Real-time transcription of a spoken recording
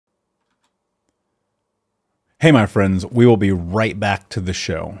Hey, my friends, we will be right back to the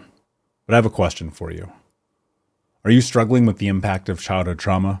show. But I have a question for you. Are you struggling with the impact of childhood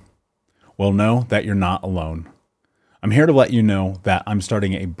trauma? Well, know that you're not alone. I'm here to let you know that I'm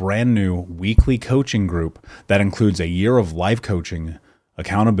starting a brand new weekly coaching group that includes a year of life coaching,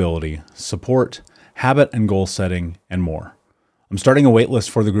 accountability, support, habit and goal setting, and more. I'm starting a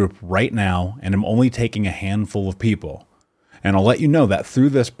waitlist for the group right now, and I'm only taking a handful of people. And I'll let you know that through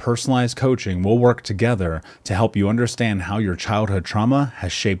this personalized coaching, we'll work together to help you understand how your childhood trauma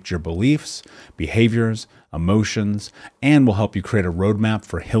has shaped your beliefs, behaviors, emotions, and will help you create a roadmap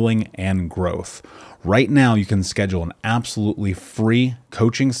for healing and growth. Right now, you can schedule an absolutely free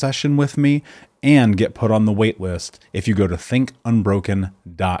coaching session with me and get put on the wait list if you go to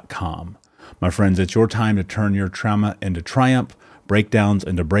thinkunbroken.com. My friends, it's your time to turn your trauma into triumph, breakdowns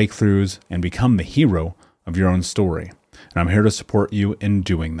into breakthroughs, and become the hero of your own story. And I'm here to support you in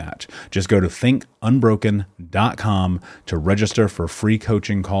doing that. Just go to thinkunbroken.com to register for a free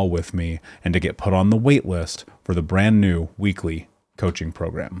coaching call with me and to get put on the wait list for the brand new weekly coaching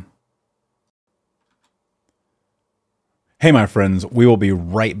program. Hey, my friends, we will be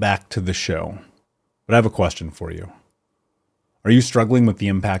right back to the show. But I have a question for you. Are you struggling with the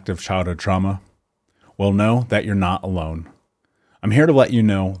impact of childhood trauma? Well, know that you're not alone. I'm here to let you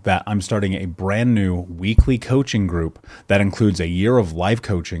know that I'm starting a brand new weekly coaching group that includes a year of life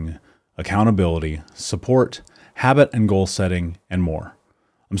coaching, accountability, support, habit and goal setting, and more.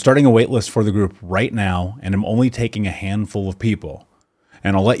 I'm starting a waitlist for the group right now, and I'm only taking a handful of people.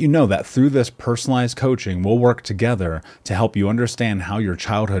 And I'll let you know that through this personalized coaching, we'll work together to help you understand how your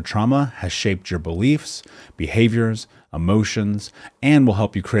childhood trauma has shaped your beliefs, behaviors, emotions, and will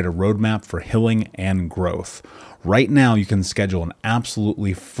help you create a roadmap for healing and growth. Right now, you can schedule an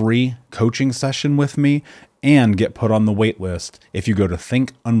absolutely free coaching session with me and get put on the wait list if you go to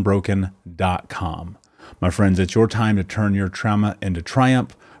thinkunbroken.com. My friends, it's your time to turn your trauma into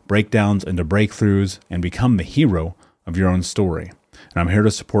triumph, breakdowns into breakthroughs, and become the hero of your own story. And I'm here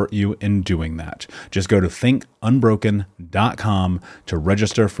to support you in doing that. Just go to thinkunbroken.com to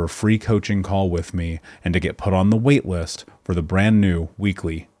register for a free coaching call with me and to get put on the wait list for the brand new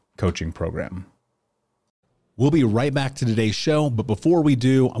weekly coaching program. We'll be right back to today's show, but before we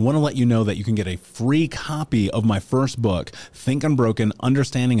do, I want to let you know that you can get a free copy of my first book, Think Unbroken,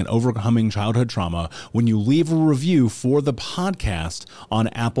 Understanding and Overcoming Childhood Trauma, when you leave a review for the podcast on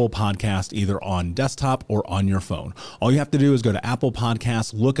Apple Podcast, either on desktop or on your phone. All you have to do is go to Apple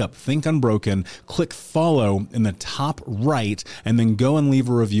Podcasts, look up Think Unbroken, click follow in the top right, and then go and leave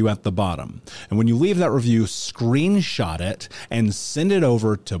a review at the bottom. And when you leave that review, screenshot it and send it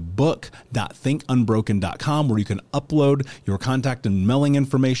over to book.thinkunbroken.com, where you can upload your contact and mailing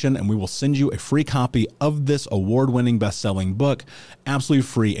information, and we will send you a free copy of this award-winning best-selling book, absolutely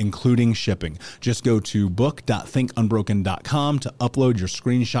free, including shipping. Just go to book.thinkunbroken.com to upload your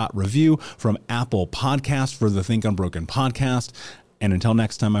screenshot review from Apple Podcasts for the Think Unbroken podcast. And until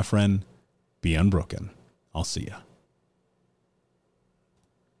next time, my friend, be unbroken. I'll see you.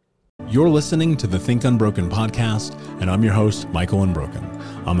 You're listening to the Think Unbroken podcast, and I'm your host, Michael Unbroken.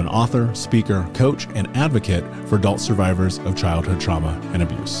 I'm an author, speaker, coach, and advocate for adult survivors of childhood trauma and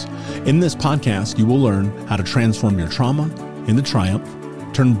abuse. In this podcast, you will learn how to transform your trauma into triumph,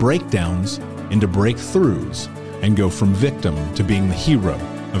 turn breakdowns into breakthroughs, and go from victim to being the hero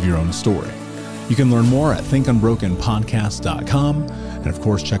of your own story. You can learn more at thinkunbrokenpodcast.com, and of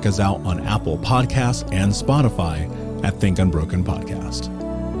course, check us out on Apple Podcasts and Spotify at Think Unbroken Podcast.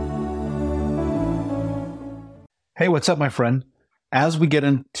 Hey, what's up, my friend? As we get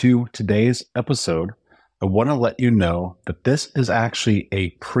into today's episode, I want to let you know that this is actually a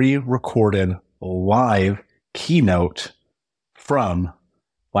pre-recorded live keynote from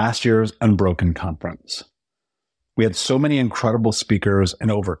last year's Unbroken conference. We had so many incredible speakers and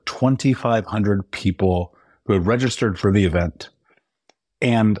over 2,500 people who had registered for the event.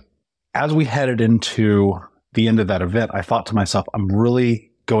 And as we headed into the end of that event, I thought to myself, I'm really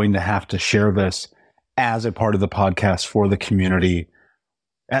going to have to share this as a part of the podcast for the community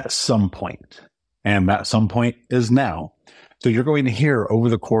at some point. And that some point is now. So you're going to hear over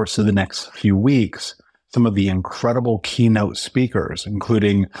the course of the next few weeks some of the incredible keynote speakers,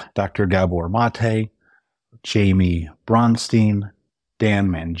 including Dr. Gabor Mate, Jamie Bronstein, Dan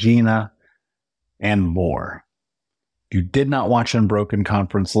Mangina, and more. If you did not watch Unbroken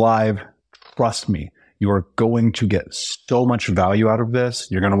Conference live, trust me, you are going to get so much value out of this.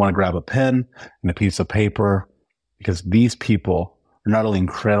 You're going to want to grab a pen and a piece of paper, because these people are not only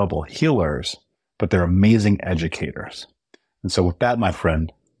incredible healers, but they're amazing educators. And so with that, my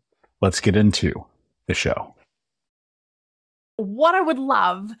friend, let's get into the show. What I would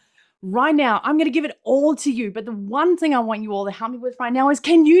love right now, I'm going to give it all to you. But the one thing I want you all to help me with right now is,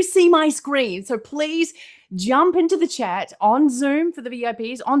 can you see my screen? So please jump into the chat on Zoom for the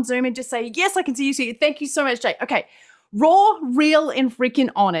VIPs on Zoom and just say, yes, I can see you. See, thank you so much, Jay. Okay. Raw, real, and freaking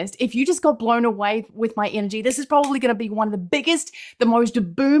honest. If you just got blown away with my energy, this is probably going to be one of the biggest, the most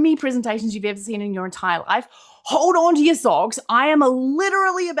boomy presentations you've ever seen in your entire life. Hold on to your socks. I am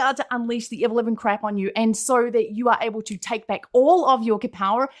literally about to unleash the ever-living crap on you, and so that you are able to take back all of your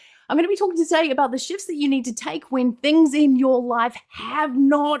power. I'm going to be talking today about the shifts that you need to take when things in your life have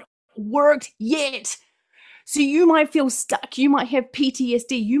not worked yet. So you might feel stuck. You might have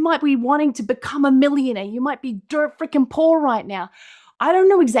PTSD. You might be wanting to become a millionaire. You might be dirt freaking poor right now. I don't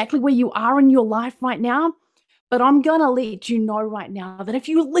know exactly where you are in your life right now, but I'm going to let you know right now that if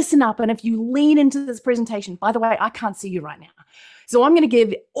you listen up and if you lean into this presentation, by the way, I can't see you right now. So I'm going to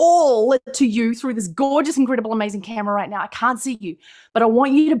give all to you through this gorgeous, incredible, amazing camera right now. I can't see you, but I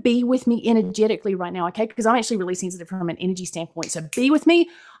want you to be with me energetically right now, okay? Because I'm actually really sensitive from an energy standpoint. So be with me.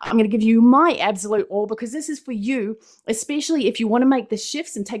 I'm going to give you my absolute all, because this is for you, especially if you want to make the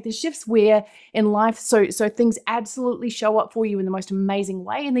shifts and take the shifts where in life so things absolutely show up for you in the most amazing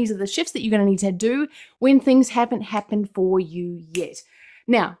way. And these are the shifts that you're going to need to do when things haven't happened for you yet.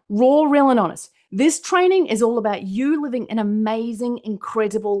 Now, raw, real, and honest. This training is all about you living an amazing,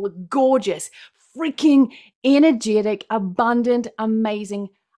 incredible, gorgeous, freaking energetic, abundant, amazing,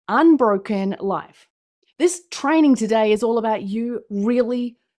 unbroken life. This training today is all about you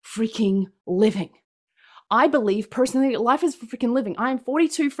really freaking living. I believe personally that life is for freaking living. I am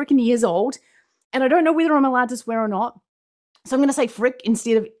 42 freaking years old, and I don't know whether I'm allowed to swear or not. So I'm going to say frick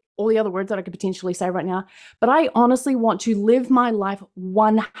instead of all the other words that I could potentially say right now. But I honestly want to live my life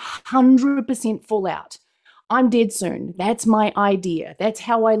 100% full out. I'm dead soon. That's my idea. That's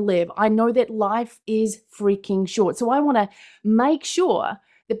how I live. I know that life is freaking short. So I want to make sure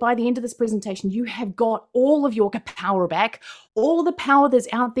that by the end of this presentation, you have got all of your power back, all the power that's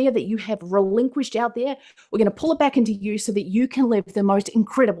out there that you have relinquished out there. We're going to pull it back into you so that you can live the most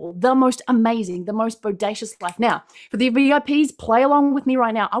incredible, the most amazing, the most bodacious life. Now, for the VIPs, play along with me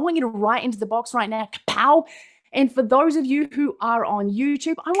right now. I want you to write into the box right now, Kapow. And for those of you who are on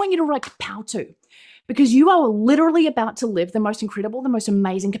YouTube, I want you to write Kapow too. Because you are literally about to live the most incredible, the most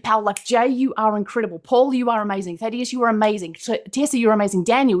amazing Kapow life. Jay, you are incredible. Paul, you are amazing. Thaddeus, you are amazing. Tessa, you're amazing.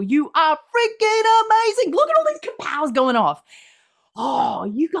 Daniel, you are freaking amazing. Look at all these Kapows going off. Oh,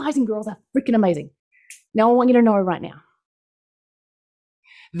 you guys and girls are freaking amazing. Now I want you to know right now,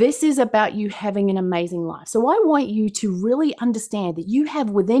 this is about you having an amazing life. So I want you to really understand that you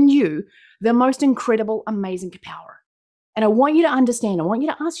have within you the most incredible, amazing power. And I want you to understand, I want you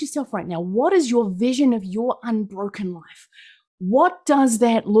to ask yourself right now, what is your vision of your unbroken life? What does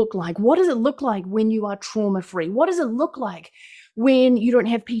that look like? What does it look like when you are trauma-free? What does it look like when you don't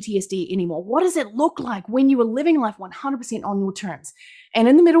have PTSD anymore? What does it look like when you are living life 100% on your terms? And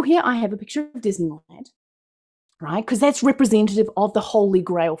in the middle here, I have a picture of Disneyland, right? Because that's representative of the Holy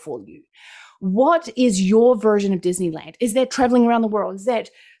Grail for you. What is your version of Disneyland? Is that traveling around the world? Is that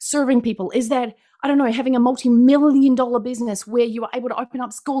serving people? Is that, I don't know, having a multi-million-dollar business where you are able to open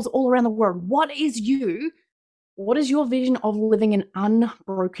up schools all around the world? What is your vision of living an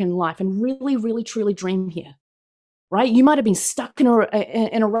unbroken life? And really, really, truly dream here, right? You might have been stuck in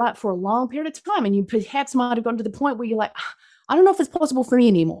a rut for a long period of time, and you perhaps might have gotten to the point where you're like, I don't know if it's possible for me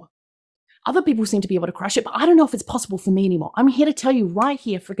anymore. Other people seem to be able to crush it, but I don't know if it's possible for me anymore. I'm here to tell you right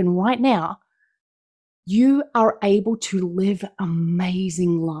here, freaking right now, you are able to live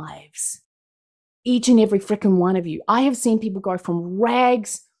amazing lives. Each and every freaking one of you. I have seen people go from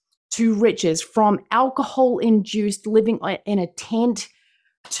rags to riches, from alcohol-induced living in a tent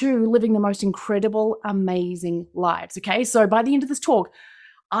to living the most incredible, amazing lives, okay? So by the end of this talk,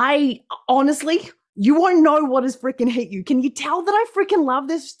 I honestly, you won't know what has freaking hit you. Can you tell that I freaking love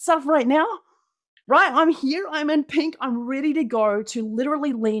this stuff right now? Right? I'm here, I'm in pink, I'm ready to go to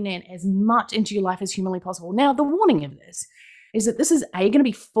literally lean in as much into your life as humanly possible. Now, the warning of this is that this is going to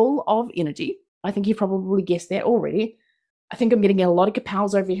be full of energy. I think you've probably guessed that already. I think I'm getting a lot of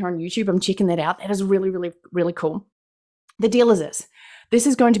kapows over here on YouTube. I'm checking that out. That is really, really, really cool. The deal is this. This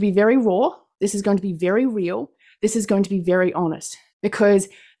is going to be very raw. This is going to be very real. This is going to be very honest, because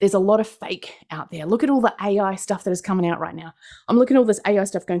there's a lot of fake out there. Look at all the AI stuff that is coming out right now. I'm looking at all this AI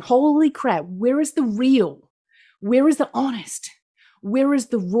stuff going, holy crap, where is the real? Where is the honest? Where is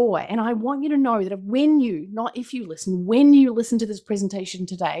the raw? And I want you to know that when you listen to this presentation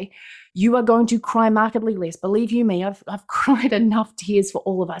today, you are going to cry markedly less. Believe you me, I've cried enough tears for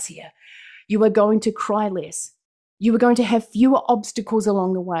all of us here. You are going to cry less. You are going to have fewer obstacles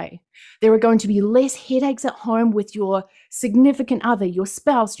along the way. There are going to be less headaches at home with your significant other, your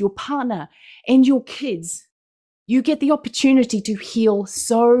spouse, your partner, and your kids. You get the opportunity to heal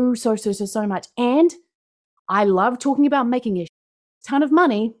so much. And I love talking about making a ton of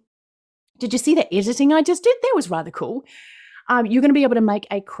money. Did you see the editing I just did? That was rather cool. You're going to be able to make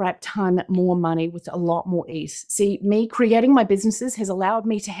a crap ton more money with a lot more ease. See, me creating my businesses has allowed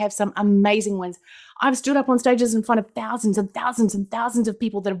me to have some amazing ones. I've stood up on stages in front of thousands and thousands and thousands of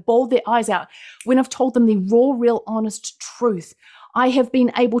people that have bawled their eyes out when I've told them the raw, real, honest truth. I have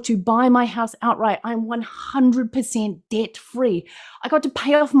been able to buy my house outright. I'm 100% debt free. I got to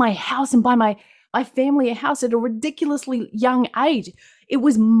pay off my house and buy my family a house at a ridiculously young age. It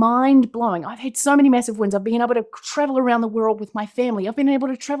was mind blowing. I've had so many massive wins. I've been able to travel around the world with my family. I've been able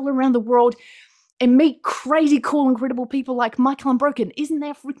to travel around the world and meet crazy, cool, incredible people like Michael Unbroken. Isn't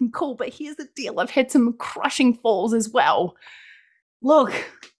that freaking cool? But here's the deal. I've had some crushing falls as well. Look,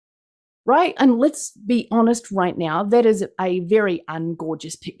 right? And let's be honest right now. That is a very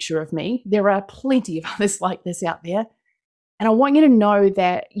ungorgeous picture of me. There are plenty of others like this out there. And I want you to know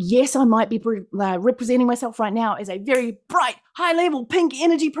that, yes, I might be representing myself right now as a very bright, high-level, pink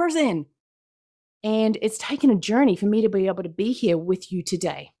energy person. And it's taken a journey for me to be able to be here with you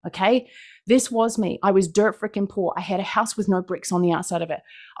today, okay? This was me. I was dirt freaking poor. I had a house with no bricks on the outside of it.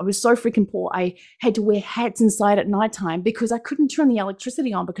 I was so freaking poor. I had to wear hats inside at nighttime because I couldn't turn the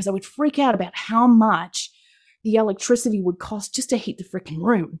electricity on because I would freak out about how much the electricity would cost just to heat the freaking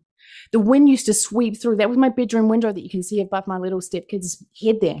room. The wind used to sweep through. That was my bedroom window that you can see above my little stepkid's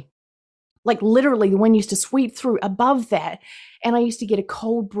head there. Like literally the wind used to sweep through above that. And I used to get a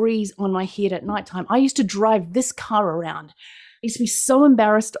cold breeze on my head at nighttime. I used to drive this car around. I used to be so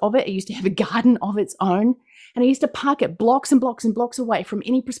embarrassed of it. It used to have a garden of its own. And I used to park it blocks and blocks and blocks away from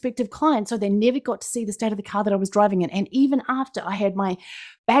any prospective client. So they never got to see the state of the car that I was driving in. And even after I had my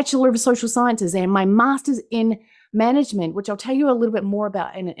Bachelor of Social Sciences and my Master's in Management, which I'll tell you a little bit more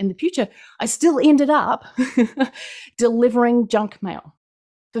about in the future, I still ended up delivering junk mail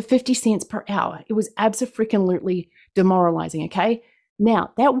for 50 cents per hour. It was absolutely demoralizing, okay?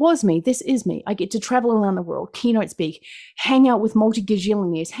 Now, that was me. This is me. I get to travel around the world, keynote speak, hang out with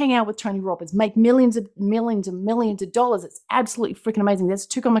multi-gajillionaires, hang out with Tony Robbins, make millions of dollars. It's absolutely freaking amazing. That's a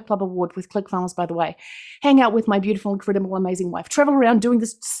Took on My Club award with ClickFunnels, by the way. Hang out with my beautiful, incredible, amazing wife. Travel around doing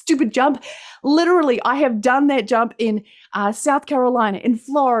this stupid jump. Literally, I have done that jump in South Carolina, in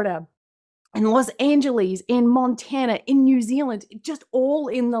Florida, in Los Angeles, in Montana, in New Zealand, just all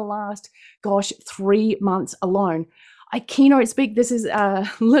in the last, 3 months alone. I keynote speak. This is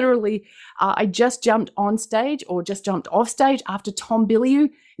literally, I just jumped on stage or just jumped off stage after Tom Bilyeu,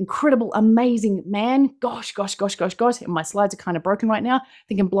 incredible, amazing man. Gosh. And my slides are kind of broken right now. I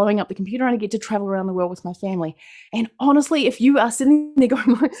think I'm blowing up the computer and I get to travel around the world with my family. And honestly, if you are sitting there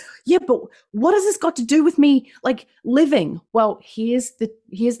going, yeah, but what has this got to do with me like living? Well,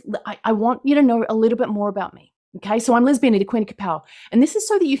 I want you to know a little bit more about me. Okay. So I'm Lesbian, the Queen of Kapow. And this is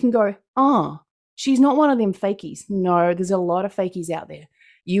so that you can go, she's not one of them fakies. No, there's a lot of fakies out there.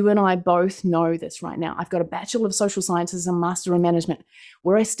 You and I both know this right now. I've got a Bachelor of Social Sciences and Master in Management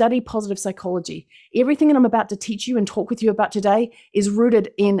where I study positive psychology. Everything that I'm about to teach you and talk with you about today is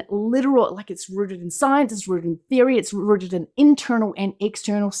rooted in literal, like it's rooted in science, it's rooted in theory, it's rooted in internal and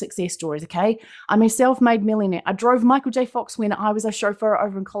external success stories, okay? I'm a self-made millionaire. I drove Michael J. Fox when I was a chauffeur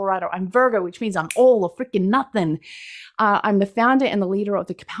over in Colorado. I'm Virgo, which means I'm all or freaking nothing. I'm the founder and the leader of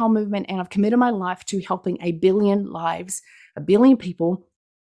the Kapow movement, and I've committed my life to helping 1 billion lives, 1 billion people.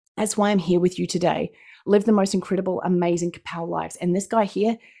 That's why I'm here with you today. Live the most incredible, amazing Kapow lives. And this guy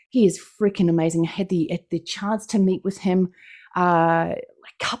here, he is freaking amazing. I had the chance to meet with him a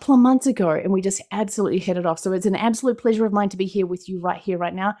couple of months ago, and we just absolutely hit it off. So it's an absolute pleasure of mine to be here with you right here,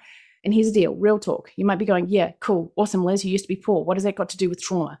 right now. And here's the deal, real talk. You might be going, yeah, cool, awesome, Liz, you used to be poor. What has that got to do with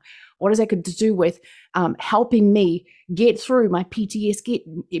trauma? What has that got to do with helping me get through my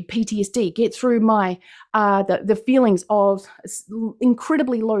PTSD, get through my the feelings of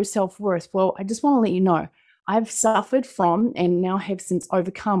incredibly low self-worth? Well, I just want to let you know, I've suffered from and now have since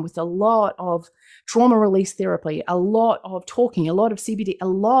overcome with a lot of trauma release therapy, a lot of talking, a lot of CBD, a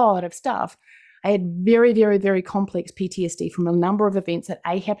lot of stuff. I had very, very, very complex PTSD from a number of events that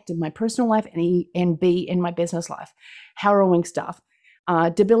A, happened in my personal life and B, in my business life. Harrowing stuff.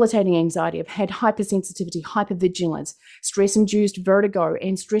 Debilitating anxiety. I've had hypersensitivity, hypervigilance, stress-induced vertigo,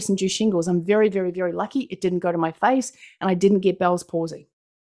 and stress-induced shingles. I'm very, very, very lucky it didn't go to my face and I didn't get Bell's palsy.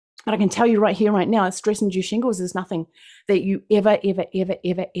 But I can tell you right here, right now, stress-induced shingles is nothing that you ever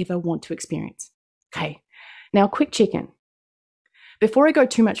want to experience. Okay, now quick check-in. Before I go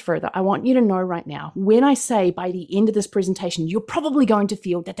too much further, I want you to know right now, when I say by the end of this presentation, you're probably going to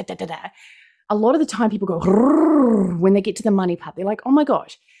feel da, da, da, da, da. A lot of the time people go when they get to the money part. They're like, oh my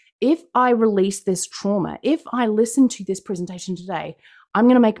gosh, if I release this trauma, if I listen to this presentation today, I'm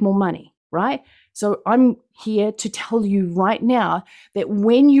going to make more money, right? So I'm here to tell you right now that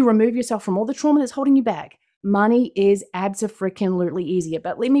when you remove yourself from all the trauma that's holding you back, money is abso-freaking-lutely easier.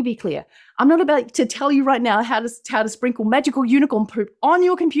 But let me be clear. I'm not about to tell you right now how to sprinkle magical unicorn poop on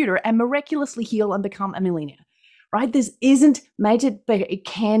your computer and miraculously heal and become a millionaire, right? This isn't magic, but it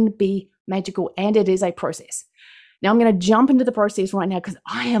can be magical, and it is a process. Now I'm going to jump into the process right now because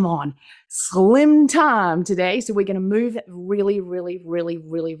I am on slim time today. So we're going to move really, really, really,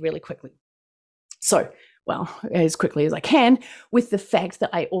 really, really quickly. So, well, as quickly as I can, with the fact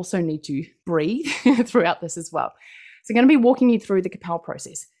that I also need to breathe throughout this as well. So I'm going to be walking you through the Kapow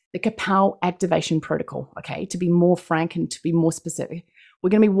process, the Kapow activation protocol, okay, to be more frank and to be more specific.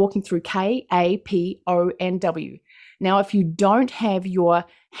 We're going to be walking through K, A, P, O, and W. Now, if you don't have your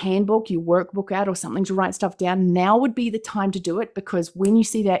handbook, your workbook out or something to write stuff down, now would be the time to do it, because when you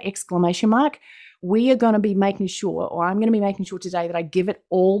see that exclamation mark, we are going to be making sure, or I'm going to be making sure today, that I give it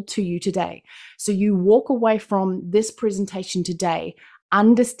all to you today. So you walk away from this presentation today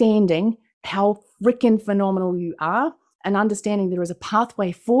understanding how freaking phenomenal you are and understanding there is a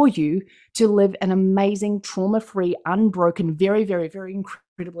pathway for you to live an amazing, trauma-free, unbroken, very, very, very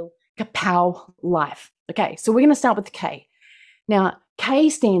incredible Kapow life. Okay, so we're going to start with the K. Now, K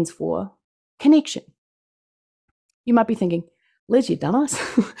stands for connection. You might be thinking, Liz, you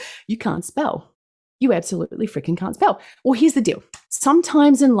dumbass, you can't spell. You absolutely freaking can't spell. Well, here's the deal.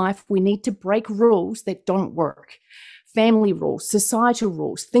 Sometimes in life, we need to break rules that don't work. Family rules, societal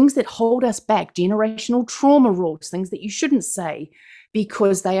rules, things that hold us back, generational trauma rules, things that you shouldn't say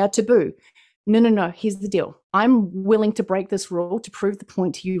because they are taboo. No. Here's the deal. I'm willing to break this rule to prove the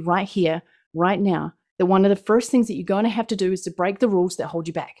point to you right here, right now, that one of the first things that you're going to have to do is to break the rules that hold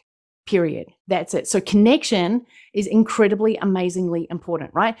you back. Period. That's it. So connection is incredibly, amazingly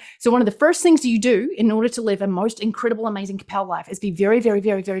important, right? So one of the first things you do in order to live a most incredible, amazing Kapow life is be very, very,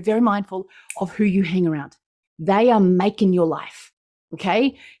 very, very, very mindful of who you hang around. They are making your life.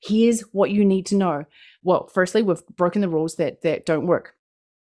 Okay. Here's what you need to know. Well, firstly, we've broken the rules that don't work.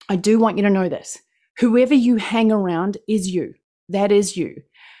 I do want you to know this. Whoever you hang around is you. That is you.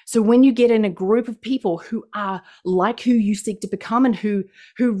 So when you get in a group of people who are like who you seek to become and who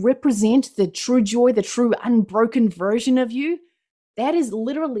represent the true joy, the true unbroken version of you, that is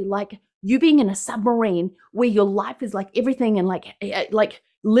literally like you being in a submarine where your life is like everything and like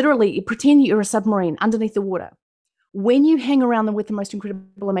literally pretend you're a submarine underneath the water. When you hang around them with the most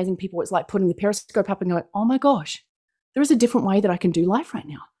incredible, amazing people, it's like putting the periscope up and going, oh my gosh, there is a different way that I can do life right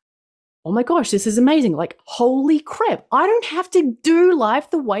now. Oh my gosh, this is amazing. Like, holy crap, I don't have to do life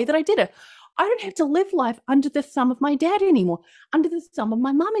the way that I did it. I don't have to live life under the thumb of my dad anymore, under the thumb of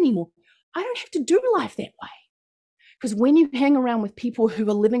my mom anymore. I don't have to do life that way. Because when you hang around with people who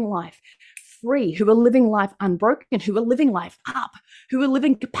are living life free, who are living life unbroken, who are living life up, who are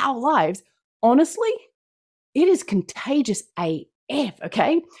living Kapow lives, honestly, it is contagious AF,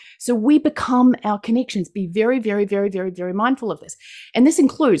 okay? So we become our connections. Be very, very, very, very, very mindful of this. And this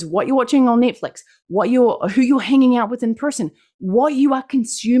includes what you're watching on Netflix, who you're hanging out with in person, what you are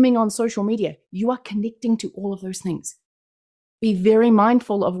consuming on social media. You are connecting to all of those things. Be very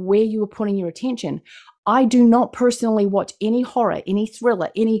mindful of where you are putting your attention. I do not personally watch any horror, any thriller,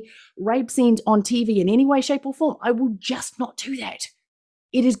 any rape scenes on TV in any way, shape, or form. I will just not do that.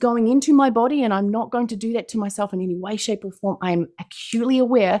 It is going into my body, and I'm not going to do that to myself in any way, shape, or form. I am acutely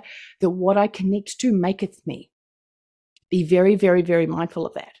aware that what I connect to maketh me. Be very, very, very mindful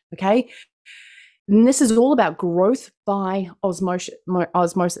of that, okay? And this is all about growth by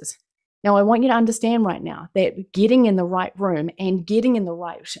osmosis. Now, I want you to understand right now that getting in the right room and getting in the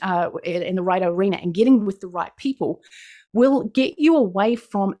right arena and getting with the right people will get you away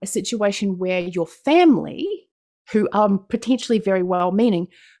from a situation where your family, who are potentially very well-meaning,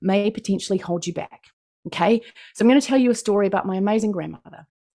 may potentially hold you back, okay? So I'm going to tell you a story about my amazing grandmother.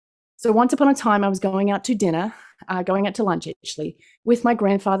 So once upon a time, I was going out to dinner, going out to lunch actually, with my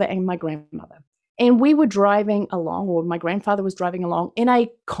grandfather and my grandmother. And we were driving along, or my grandfather was driving along in a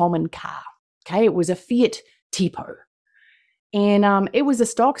common car, okay? It was a Fiat Tipo. And it was a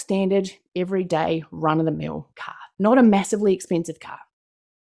stock standard, everyday, run-of-the-mill car, not a massively expensive car.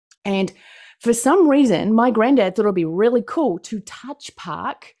 And for some reason, my granddad thought it would be really cool to touch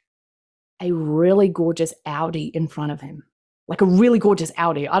park a really gorgeous Audi in front of him. Like a really gorgeous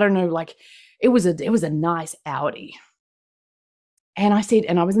Audi. I don't know, like it was a nice Audi. And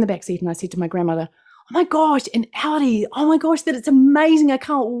I was in the back seat and I said to my grandmother, my gosh, an Audi. Oh my gosh, that it's amazing. I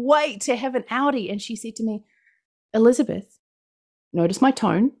can't wait to have an Audi. And she said to me, Elizabeth, notice my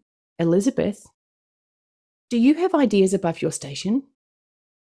tone. Elizabeth, do you have ideas above your station?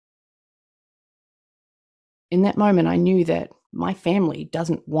 In that moment, I knew that my family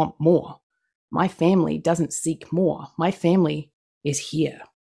doesn't want more. My family doesn't seek more. My family is here.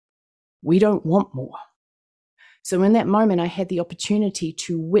 We don't want more. So in that moment, I had the opportunity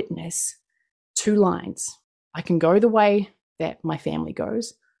to witness two lines. I can go the way that my family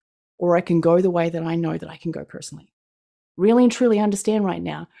goes, or I can go the way that I know that I can go personally. Really and truly understand right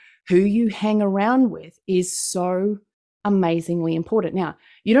now, who you hang around with is so amazingly important. Now,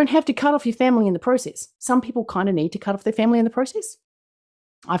 you don't have to cut off your family in the process. Some people kind of need to cut off their family in the process.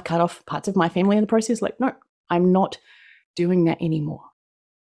 I've cut off parts of my family in the process. Like, no, I'm not doing that anymore.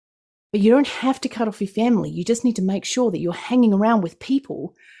 But you don't have to cut off your family. You just need to make sure that you're hanging around with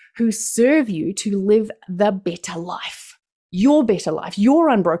people who serve you to live the better life, your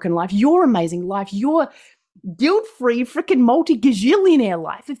unbroken life, your amazing life, your guilt-free freaking multi-gazillionaire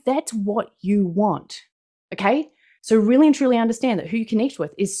life, if that's what you want. Okay? So really and truly understand that who you connect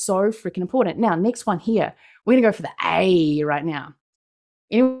with is so freaking important. Now, next one here, we're going to go for the A right now.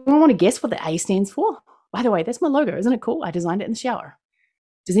 Anyone want to guess what the A stands for? By the way, that's my logo. Isn't it cool? I designed it in the shower.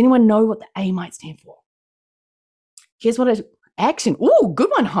 Does anyone know what the A might stand for? Here's what it action. Oh, good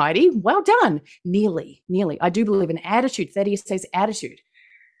one, Heidi. Well done. Nearly. I do believe in attitude. Thaddeus says attitude.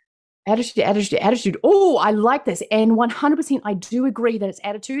 Attitude. Oh, I like this. And 100% I do agree that it's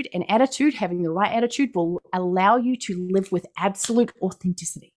attitude. And attitude, having the right attitude, will allow you to live with absolute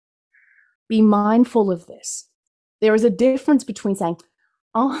authenticity. Be mindful of this. There is a difference between saying,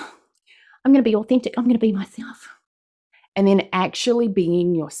 oh, I'm going to be authentic. I'm going to be myself. And then actually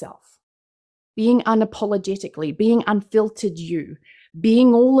being yourself, being unapologetically, being unfiltered you,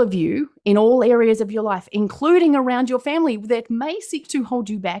 being all of you in all areas of your life, including around your family that may seek to hold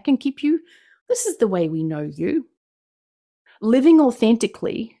you back and keep you. This is the way we know you. Living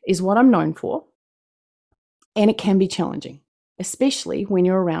authentically is what I'm known for. And it can be challenging, especially when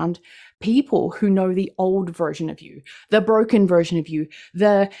you're around people who know the old version of you, the broken version of you,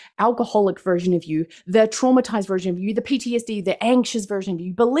 the alcoholic version of you, the traumatized version of you, the PTSD, the anxious version of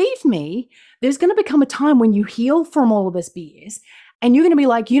you. Believe me, there's going to become a time when you heal from all of this BS and you're going to be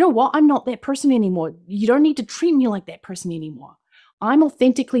like, you know what? I'm not that person anymore. You don't need to treat me like that person anymore. I'm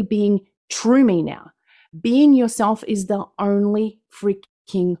authentically being true me now. Being yourself is the only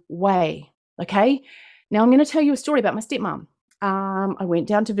freaking way. Okay? Now I'm going to tell you a story about my stepmom. I went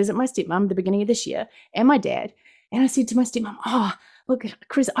down to visit my stepmom at the beginning of this year and my dad. And I said to my stepmom, oh, look,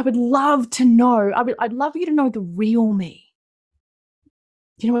 Chris, I would love to know. I'd love you to know the real me.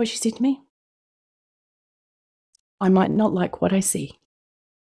 Do you know what she said to me? I might not like what I see.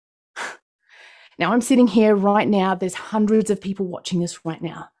 Now I'm sitting here right now. There's hundreds of people watching this right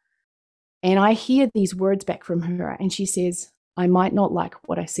now. And I hear these words back from her. And she says, I might not like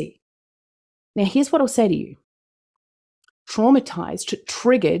what I see. Now, here's what I'll say to you. Traumatized,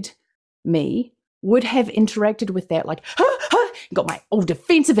 triggered me, would have interacted with that like, got my all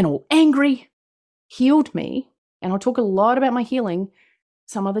defensive and all angry, healed me. And I'll talk a lot about my healing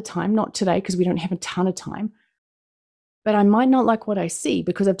some other time, not today because we don't have a ton of time. But I might not like what I see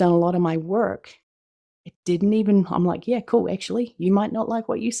because I've done a lot of my work. I'm like, yeah, cool. Actually, you might not like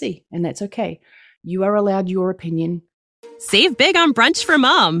what you see, and that's okay. You are allowed your opinion. Save big on brunch for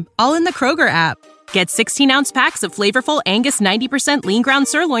mom, all in the Kroger app. Get 16-ounce packs of flavorful Angus 90% lean ground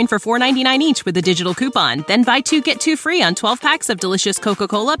sirloin for $4.99 each with a digital coupon. Then buy 2, get 2 free on 12 packs of delicious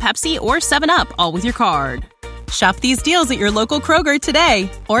Coca-Cola, Pepsi, or 7-Up, all with your card. Shop these deals at your local Kroger today,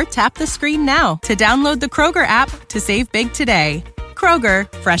 or tap the screen now to download the Kroger app to save big today.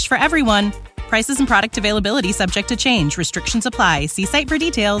 Kroger, fresh for everyone. Prices and product availability subject to change. Restrictions apply. See site for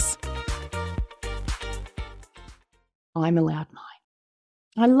details. I'm allowed mine.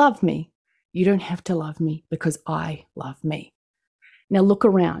 I love me. You don't have to love me because I love me. Now look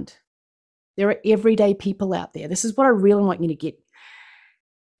around. There are everyday people out there. This is what I really want you to get.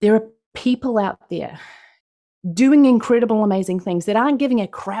 There are people out there doing incredible, amazing things that aren't giving a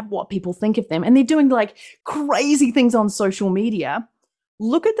crap what people think of them. And they're doing like crazy things on social media.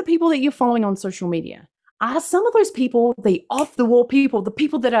 Look at the people that you're following on social media. Are some of those people the off-the-wall people, the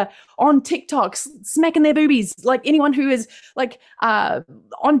people that are on TikTok smacking their boobies? Like anyone who is like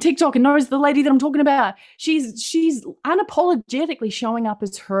on TikTok and knows the lady that I'm talking about, she's unapologetically showing up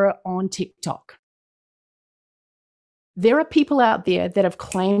as her on TikTok. There are people out there that have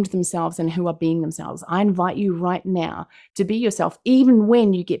claimed themselves and who are being themselves. I invite you right now to be yourself, even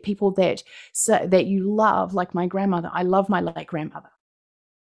when you get people that you love, like my grandmother. I love my late grandmother.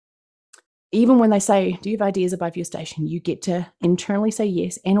 Even when they say, do you have ideas above your station? You get to internally say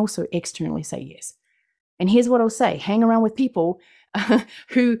yes and also externally say yes. And here's what I'll say: hang around with people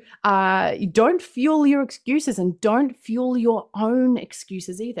who don't fuel your excuses and don't fuel your own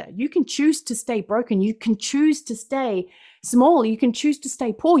excuses either. You can choose to stay broken. You can choose to stay small. You can choose to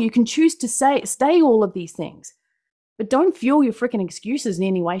stay poor. You can choose to stay all of these things. But don't fuel your freaking excuses in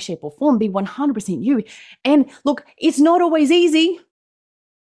any way, shape, or form. Be 100% you. And look, it's not always easy.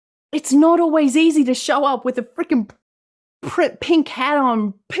 It's not always easy to show up with a freaking pink hat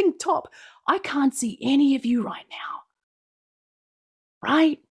on, pink top. I can't see any of you right now,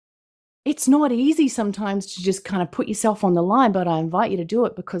 right? It's not easy sometimes to just kind of put yourself on the line, but I invite you to do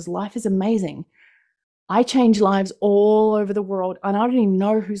it because life is amazing. I change lives all over the world, and I don't even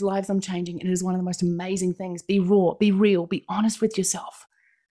know whose lives I'm changing. And it is one of the most amazing things. Be raw, be real, be honest with yourself.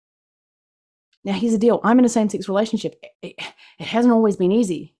 Now, here's the deal. I'm in a same-sex relationship. It hasn't always been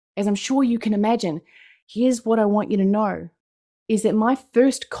easy. As I'm sure you can imagine, here's what I want you to know, is that my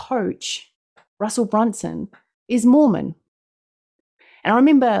first coach, Russell Brunson, is Mormon. And I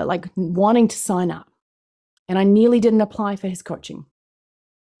remember wanting to sign up, and I nearly didn't apply for his coaching.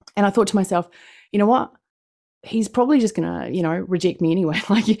 And I thought to myself, you know what? He's probably just going to, reject me anyway.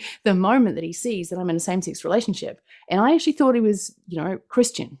 The moment that he sees that I'm in a same-sex relationship. And I actually thought he was,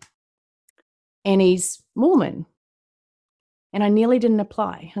 Christian. And he's Mormon. And I nearly didn't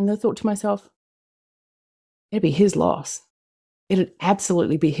apply. And I thought to myself, it'd be his loss. It'd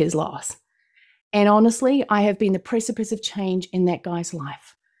absolutely be his loss. And honestly, I have been the precipice of change in that guy's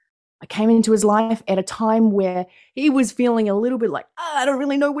life. I came into his life at a time where he was feeling a little bit like, I don't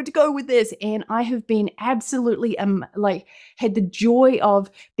really know where to go with this. And I have been absolutely, had the joy of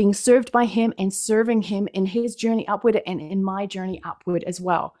being served by him and serving him in his journey upward and in my journey upward as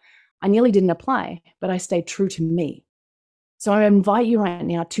well. I nearly didn't apply, but I stayed true to me. So I invite you right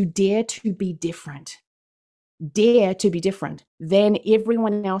now to dare to be different. Dare to be different than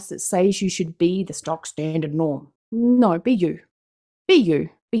everyone else that says you should be the stock standard norm. No, be you. Be you.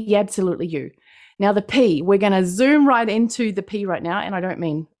 Be absolutely you. Now the P, we're going to zoom right into the P right now. And I don't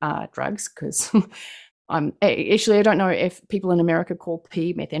mean drugs, because I don't know if people in America call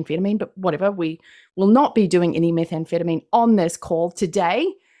P methamphetamine, but whatever. We will not be doing any methamphetamine on this call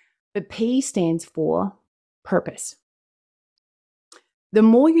today. But P stands for purpose. The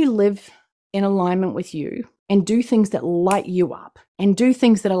more you live in alignment with you and do things that light you up and do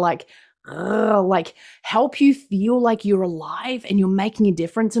things that are help you feel like you're alive and you're making a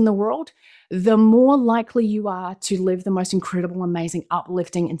difference in the world, the more likely you are to live the most incredible, amazing,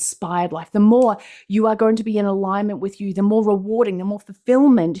 uplifting, inspired life. The more you are going to be in alignment with you, the more rewarding, the more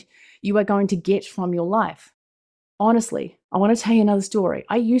fulfillment you are going to get from your life. Honestly, I want to tell you another story.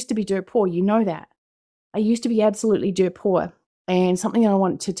 I used to be dirt poor. You know that. I used to be absolutely dirt poor. And something that I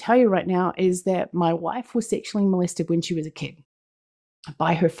want to tell you right now is that my wife was sexually molested when she was a kid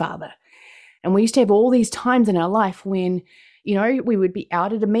by her father. And we used to have all these times in our life when, we would be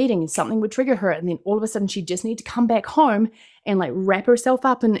out at a meeting and something would trigger her. And then all of a sudden she'd just need to come back home and wrap herself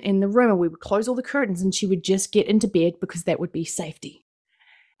up in the room, and we would close all the curtains and she would just get into bed because that would be safety.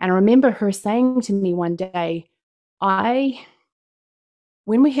 And I remember her saying to me one day, when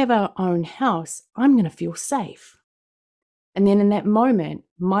we have our own house, I'm going to feel safe. And then in that moment,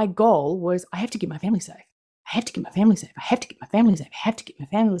 my goal was, I have to get my family safe. I have to get my family safe. I have to get my family safe. I have to get my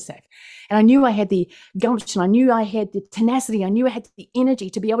family safe. And I knew I had the gumption. I knew I had the tenacity. I knew I had the energy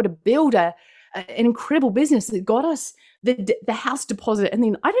to be able to build an incredible business that got us the house deposit. And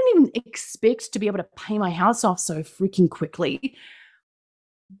then I didn't even expect to be able to pay my house off so freaking quickly.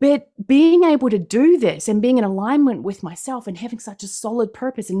 But being able to do this and being in alignment with myself and having such a solid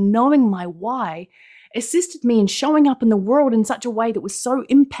purpose and knowing my why assisted me in showing up in the world in such a way that was so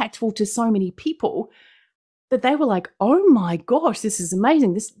impactful to so many people that they were like, oh my gosh, this is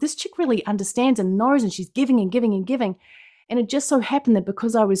amazing. This chick really understands and knows, and she's giving and giving and giving. And it just so happened that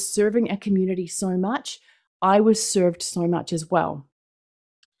because I was serving a community so much, I was served so much as well.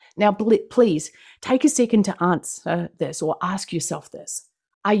 Now, please take a second to answer this or ask yourself this.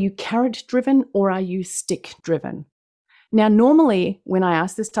 Are you carrot-driven or are you stick-driven? Now, normally when I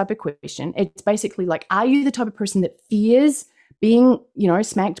ask this type of question, it's basically like, are you the type of person that fears being,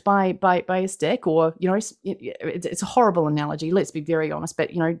 smacked by a stick, or, it's a horrible analogy. Let's be very honest. But,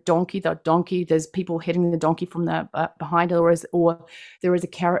 the donkey, there's people hitting the donkey from the behind, or there is a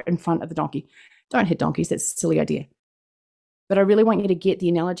carrot in front of the donkey. Don't hit donkeys. That's a silly idea. But I really want you to get the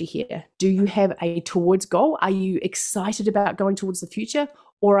analogy here. Do you have a towards goal? Are you excited about going towards the future?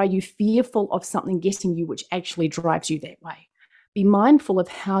 Or are you fearful of something getting you which actually drives you that way? Be mindful of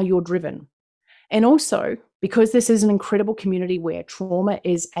how you're driven. And also, because this is an incredible community where trauma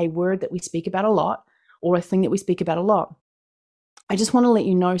is a word that we speak about a lot, or a thing that we speak about a lot, I just want to let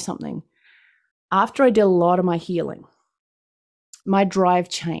you know something. After I did a lot of my healing, my drive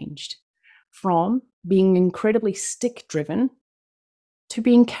changed from being incredibly stick-driven to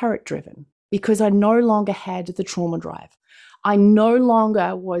being carrot-driven, because I no longer had the trauma drive. I no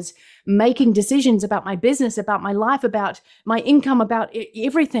longer was making decisions about my business, about my life, about my income, about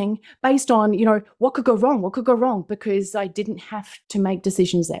everything based on, what could go wrong, because I didn't have to make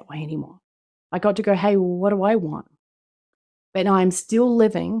decisions that way anymore. I got to go, hey, well, what do I want? But I'm still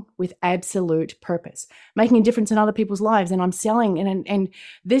living with absolute purpose, making a difference in other people's lives. And I'm selling. And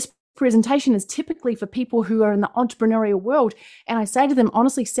this presentation is typically for people who are in the entrepreneurial world. And I say to them,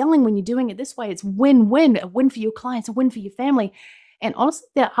 honestly, selling when you're doing it this way, it's win-win, a win for your clients, a win for your family. And honestly,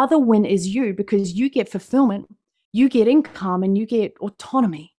 the other win is you, because you get fulfillment, you get income, and you get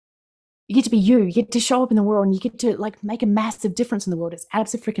autonomy. You get to be you get to show up in the world, and you get to make a massive difference in the world. It's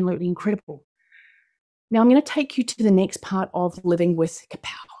absolutely incredible. Now, I'm going to take you to the next part of living with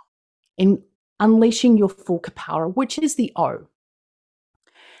Kapow and unleashing your full Kapow, which is the O.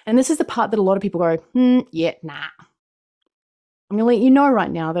 And this is the part that a lot of people go, nah. I'm going to let you know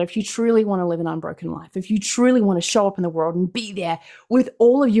right now that if you truly want to live an unbroken life, if you truly want to show up in the world and be there with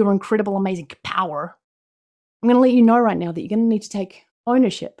all of your incredible, amazing power, I'm going to let you know right now that you're going to need to take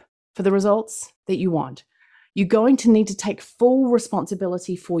ownership for the results that you want. You're going to need to take full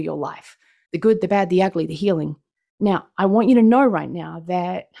responsibility for your life. The good, the bad, the ugly, the healing. Now, I want you to know right now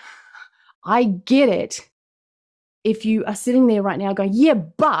that I get it if you are sitting there right now going, yeah,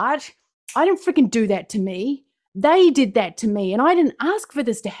 but I didn't freaking do that to me. They did that to me, and I didn't ask for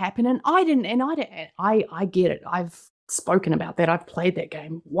this to happen, and I didn't. I get it. I've spoken about that. I've played that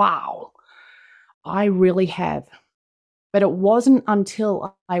game. Wow. I really have. But it wasn't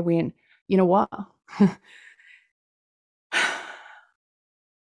until I went, you know what?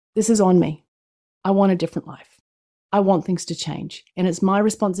 This is on me. I want a different life. I want things to change. And it's my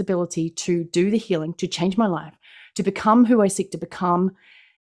responsibility to do the healing, to change my life, to become who I seek to become,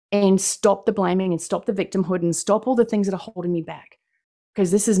 and stop the blaming and stop the victimhood and stop all the things that are holding me back. Because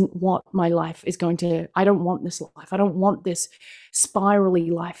this isn't what my life is going to, I don't want this life. I don't want this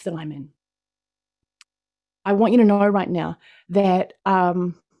spirally life that I'm in. I want you to know right now that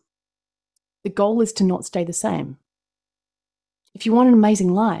the goal is to not stay the same. If you want an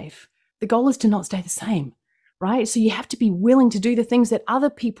amazing life, the goal is to not stay the same, right? So you have to be willing to do the things that other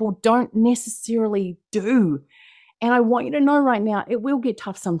people don't necessarily do. And I want you to know right now, it will get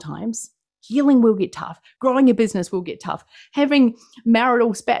tough sometimes. Healing will get tough. Growing a business will get tough. Having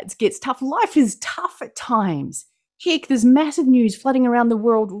marital spats gets tough. Life is tough at times. Heck, there's massive news flooding around the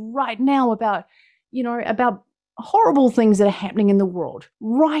world right now about horrible things that are happening in the world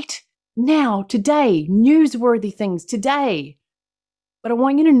right now, today, newsworthy things today. But I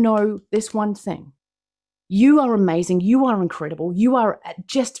want you to know this one thing. You are amazing. You are incredible. You are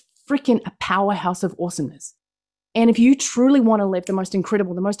just freaking a powerhouse of awesomeness. And if you truly want to live the most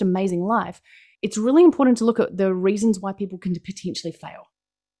incredible, the most amazing life, it's really important to look at the reasons why people can potentially fail.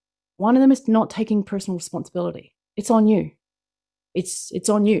 One of them is not taking personal responsibility. It's on you. It's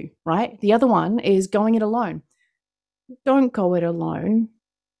on you, right? The other one is going it alone. Don't go it alone.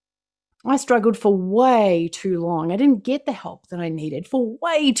 I struggled for way too long. I didn't get the help that I needed for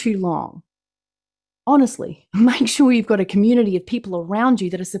way too long. Honestly, make sure you've got a community of people around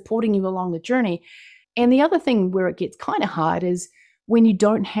you that are supporting you along the journey. And the other thing where it gets kind of hard is when you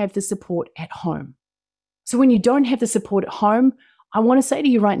don't have the support at home. So when you don't have the support at home, I want to say to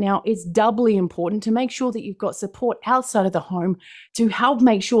you right now, it's doubly important to make sure that you've got support outside of the home to help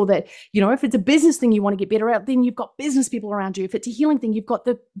make sure that, if it's a business thing you want to get better at, then you've got business people around you. If it's a healing thing, you've got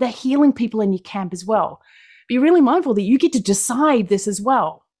the healing people in your camp as well. Be really mindful that you get to decide this as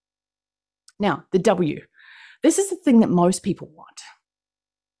well. Now, the W. This is the thing that most people want.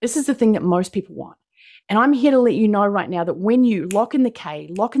 This is the thing that most people want. And I'm here to let you know right now that when you lock in the K,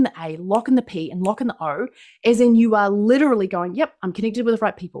 lock in the A, lock in the P, and lock in the O, as in you are literally going, yep, I'm connected with the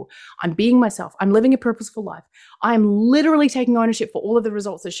right people. I'm being myself. I'm living a purposeful life. I'm literally taking ownership for all of the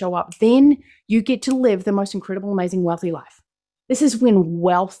results that show up. Then you get to live the most incredible, amazing, wealthy life. This is when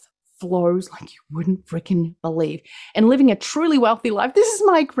wealth flows like you wouldn't freaking believe. And living a truly wealthy life. This is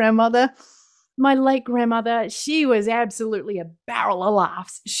my grandmother. My late grandmother, she was absolutely a barrel of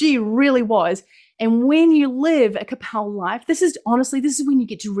laughs. She really was. And when you live a Kapow life, this is when you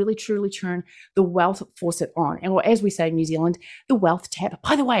get to really, truly turn the wealth faucet on. And as we say in New Zealand, the wealth tap.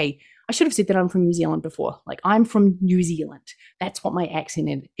 By the way, I should have said that I'm from New Zealand before. I'm from New Zealand. That's what my accent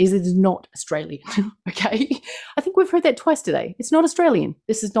is. It is not Australian, okay? I think we've heard that twice today. It's not Australian.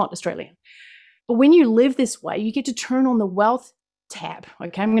 This is not Australian. But when you live this way, you get to turn on the wealth tab.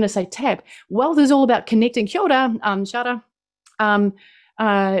 Okay, I'm going to say tab. Wealth is all about connecting. Kia ora, Shara.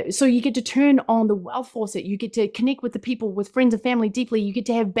 So you get to turn on the wealth faucet. You get to connect with the people, with friends and family deeply. You get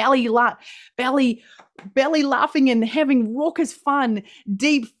to have belly laughing and having raucous fun,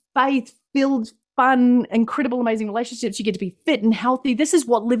 deep faith-filled fun, incredible, amazing relationships. You get to be fit and healthy. This is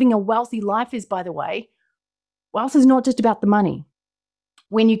what living a wealthy life is, by the way. Wealth is not just about the money.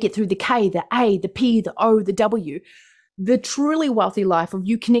 When you get through the K, the A, the P, the O, the W, the truly wealthy life of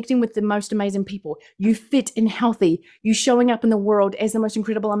you connecting with the most amazing people, you fit and healthy, you showing up in the world as the most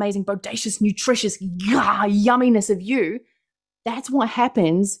incredible, amazing, bodacious, nutritious, yumminess of you, that's what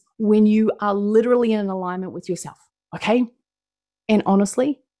happens when you are literally in alignment with yourself, okay? And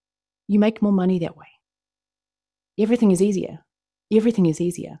honestly, you make more money that way. Everything is easier. Everything is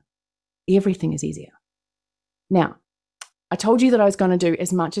easier. Everything is easier. Now, I told you that I was going to do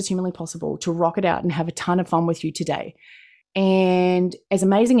as much as humanly possible to rock it out and have a ton of fun with you today. And as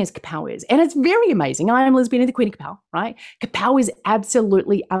amazing as Kapow is, and it's very amazing. I am Lisbon, the Queen of Kapow, right? Kapow is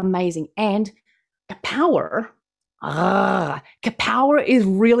absolutely amazing. And Kapow is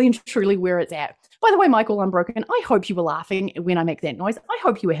really and truly where it's at. By the way, Michael Unbroken, I hope you were laughing when I make that noise. I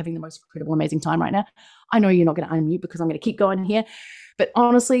hope you were having the most incredible, amazing time right now. I know you're not going to unmute because I'm going to keep going here. But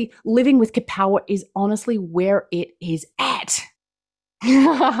honestly, living with Kapow is honestly where it is at.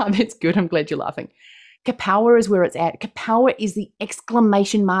 That's good. I'm glad you're laughing. Kapow is where it's at. Kapow is the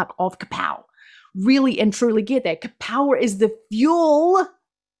exclamation mark of Kapow. Really and truly get that. Kapow is the fuel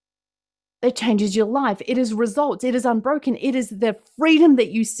that changes your life. It is results. It is unbroken. It is the freedom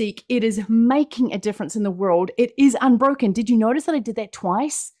that you seek. It is making a difference in the world. It is unbroken. Did you notice that I did that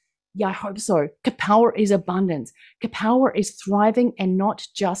twice? Yeah, I hope so. Kapow is abundance. Kapow is thriving and not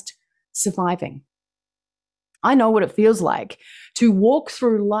just surviving. I know what it feels like to walk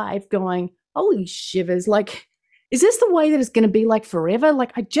through life going, holy shivers, like, is this the way that it's going to be like forever?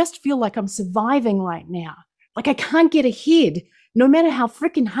 Like, I just feel like I'm surviving right now. Like, I can't get ahead. No matter how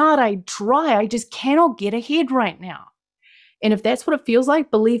freaking hard I try, I just cannot get ahead right now. And if that's what it feels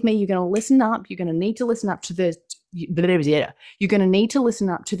like, believe me, you're going to listen up. You're going to need to listen up to this. You're going to need to listen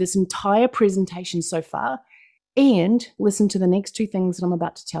up to this entire presentation so far and listen to the next two things that I'm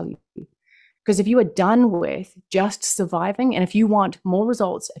about to tell you. Because if you are done with just surviving, and if you want more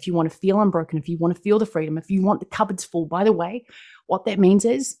results, if you want to feel unbroken, if you want to feel the freedom, if you want the cupboards full, by the way, what that means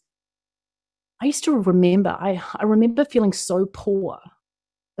is, I used to remember, I remember feeling so poor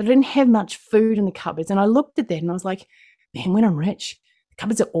that I didn't have much food in the cupboards. And I looked at that and I was like, man, when I'm rich, the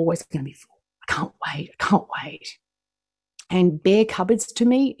cupboards are always going to be full. I can't wait. And bare cupboards to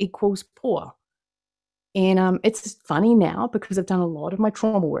me equals poor. And it's funny now because I've done a lot of my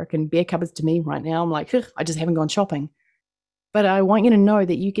trauma work, and bare cupboards to me right now, I'm like, I just haven't gone shopping. But I want you to know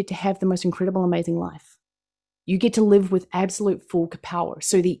that you get to have the most incredible, amazing life. You get to live with absolute full Kapow.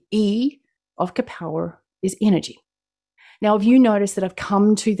 So the E of Kapow is energy. Now, if you notice that I've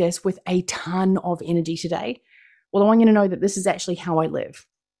come to this with a ton of energy today, well, I want you to know that this is actually how I live.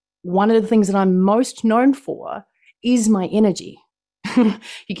 One of the things that I'm most known for is my energy.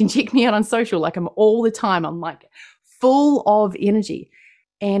 You can check me out on social, like I'm all the time. I'm like full of energy.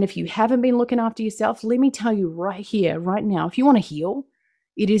 And if you haven't been looking after yourself, let me tell you right here, right now, if you want to heal,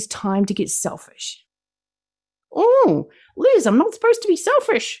 it is time to get selfish. Oh, Liz, I'm not supposed to be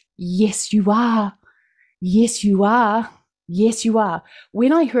selfish. Yes, you are. Yes, you are. Yes, you are.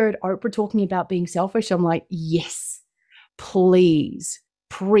 When I heard Oprah talking about being selfish, I'm like, yes, please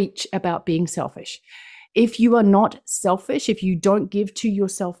preach about being selfish. If you are not selfish, if you don't give to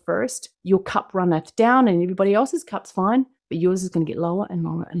yourself first, your cup runneth down and everybody else's cup's fine, but yours is going to get lower and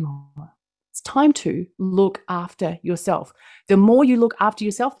lower and lower. It's time to look after yourself. The more you look after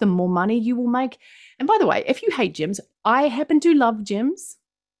yourself, the more money you will make. And by the way, if you hate gyms, I happen to love gyms,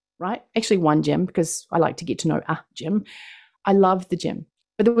 right? Actually, one gym, because I like to get to know a gym. I love the gym.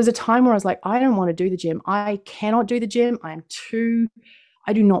 But there was a time where I was like, I don't want to do the gym. I cannot do the gym. I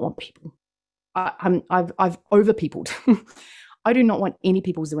do not want people. I've over-peopled. I do not want any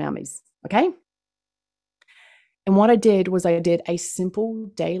peoples around me, okay? And what I did was I did a simple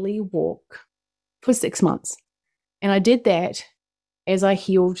daily walk for 6 months. And I did that as I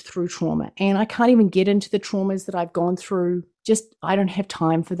healed through trauma. And I can't even get into the traumas that I've gone through. I don't have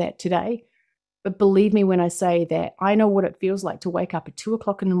time for that today. But believe me when I say that I know what it feels like to wake up at 2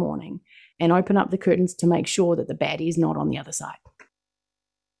 o'clock in the morning and open up the curtains to make sure that the baddie is not on the other side.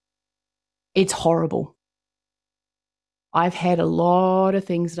 It's horrible. I've had a lot of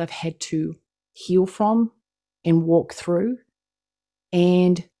things that I've had to heal from and walk through.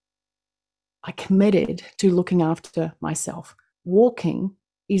 And I committed to looking after myself. Walking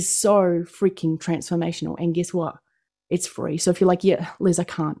is so freaking transformational. And guess what? It's free. So if you're like, yeah, Liz, I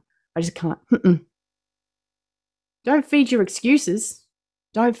just can't. Don't feed your excuses.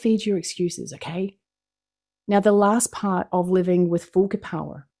 Don't feed your excuses, okay? Now, the last part of living with full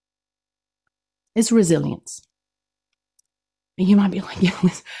power is resilience. And you might be like, yeah,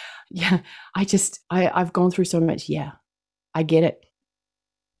 Liz, yeah, I've gone through so much. Yeah, I get it.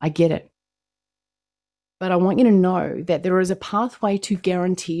 I get it. But I want you to know that there is a pathway to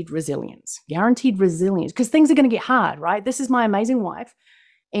guaranteed resilience, because things are going to get hard, right? This is my amazing wife.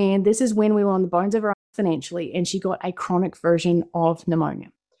 And this is when we were on the bones of her financially, and she got a chronic version of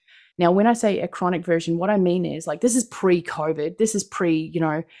pneumonia. Now, when I say a chronic version, what I mean is like, this is pre-COVID. This is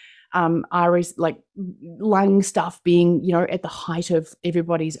RS, like lung stuff being, at the height of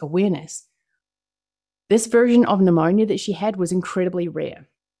everybody's awareness. This version of pneumonia that she had was incredibly rare.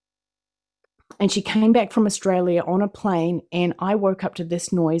 And she came back from Australia on a plane, and I woke up to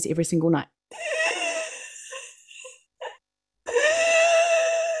this noise every single night.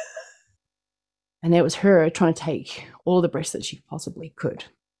 And that was her trying to take all the breaths that she possibly could.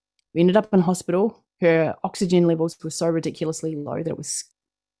 We ended up in hospital. Her oxygen levels were so ridiculously low that it was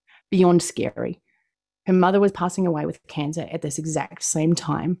beyond scary. Her mother was passing away with cancer at this exact same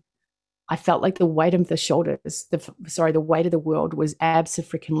time. I felt like the weight of the shoulders, the weight of the world was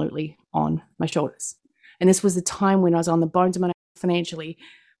absolutely on my shoulders. And this was the time when I was on the bones of my financially.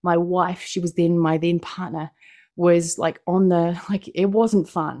 My wife, she was then my then partner, was it wasn't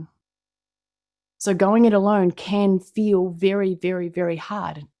fun. So going it alone can feel very, very, very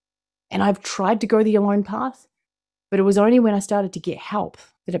hard. And I've tried to go the alone path, but it was only when I started to get help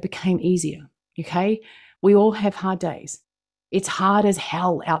that it became easier, okay? We all have hard days. It's hard as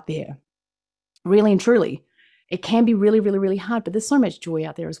hell out there. Really and truly, it can be really, really, really hard, but there's so much joy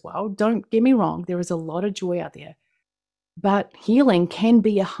out there as well. Don't get me wrong, there is a lot of joy out there. But healing can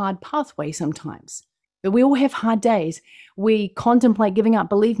be a hard pathway sometimes. But we all have hard days. We contemplate giving up.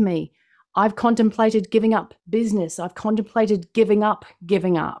 Believe me, I've contemplated giving up business. I've contemplated giving up.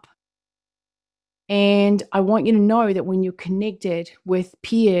 And I want you to know that when you're connected with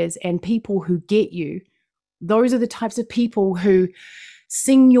peers and people who get you, those are the types of people who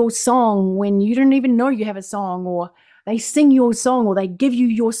sing your song when you don't even know you have a song, or they sing your song, or they give you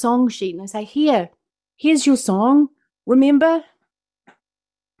your song sheet and they say, here's your song. Remember?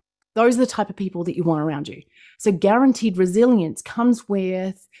 Those are the type of people that you want around you. So guaranteed resilience comes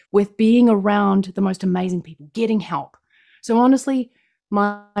with being around the most amazing people, getting help. So honestly,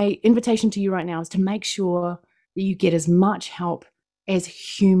 my invitation to you right now is to make sure that you get as much help as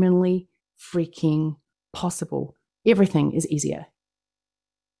humanly freaking possible. Everything is easier.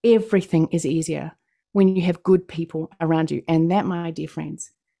 Everything is easier when you have good people around you. And that, my dear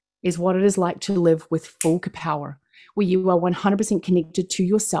friends, is what it is like to live with full power, where you are 100% connected to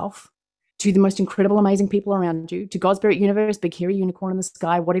yourself, to the most incredible, amazing people around you, to God's spirit universe, big hairy unicorn in the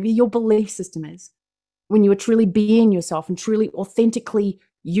sky, whatever your belief system is, when you are truly being yourself and truly authentically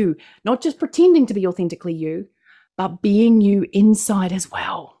you, not just pretending to be authentically you, but being you inside as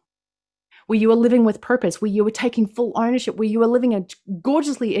well. Where you are living with purpose, where you are taking full ownership, where you are living a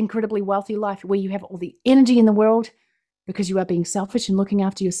gorgeously, incredibly wealthy life, where you have all the energy in the world because you are being selfish and looking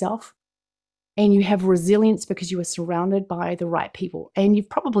after yourself. And you have resilience because you are surrounded by the right people. And you've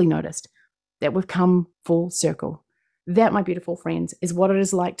probably noticed that we've come full circle. That, my beautiful friends, is what it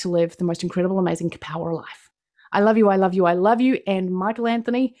is like to live the most incredible, amazing Kapow Life. I love you, I love you, I love you. And Michael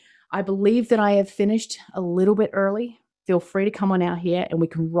Anthony, I believe that I have finished a little bit early. Feel free to come on out here and we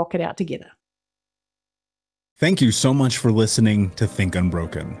can rock it out together. Thank you so much for listening to Think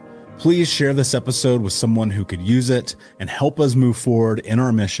Unbroken. Please share this episode with someone who could use it and help us move forward in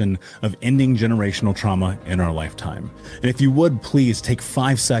our mission of ending generational trauma in our lifetime. And if you would, please take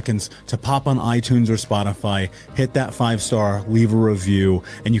 5 seconds to pop on iTunes or Spotify, hit that 5-star, leave a review,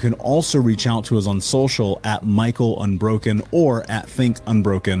 and you can also reach out to us on social at Michael Unbroken or at Think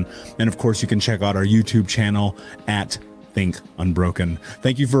Unbroken. And of course, you can check out our YouTube channel at Think Unbroken.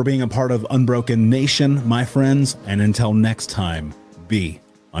 Thank you for being a part of Unbroken Nation, my friends, and until next time, be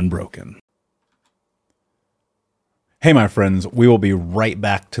unbroken. Hey, my friends, we will be right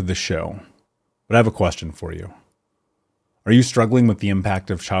back to the show, but I have a question for you. Are you struggling with the impact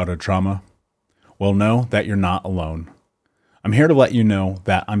of childhood trauma? Well, know that you're not alone. I'm here to let you know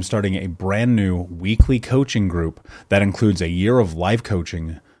that I'm starting a brand new weekly coaching group that includes a year of live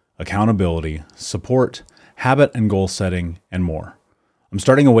coaching, accountability, support, habit and goal setting, and more. I'm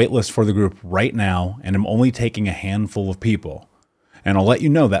starting a waitlist for the group right now, and I'm only taking a handful of people. And I'll let you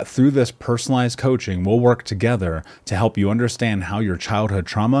know that through this personalized coaching, we'll work together to help you understand how your childhood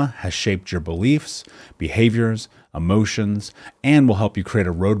trauma has shaped your beliefs, behaviors, emotions, and will help you create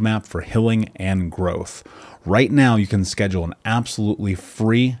a roadmap for healing and growth. Right now, you can schedule an absolutely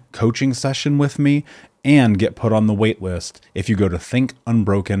free coaching session with me and get put on the wait list if you go to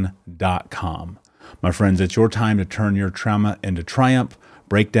thinkunbroken.com. My friends, it's your time to turn your trauma into triumph,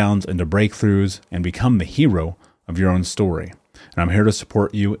 breakdowns into breakthroughs, and become the hero of your own story. And I'm here to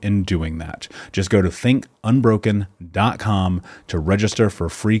support you in doing that. Just go to thinkunbroken.com to register for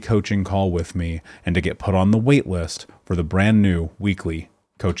a free coaching call with me and to get put on the wait list for the brand new weekly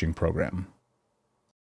coaching program.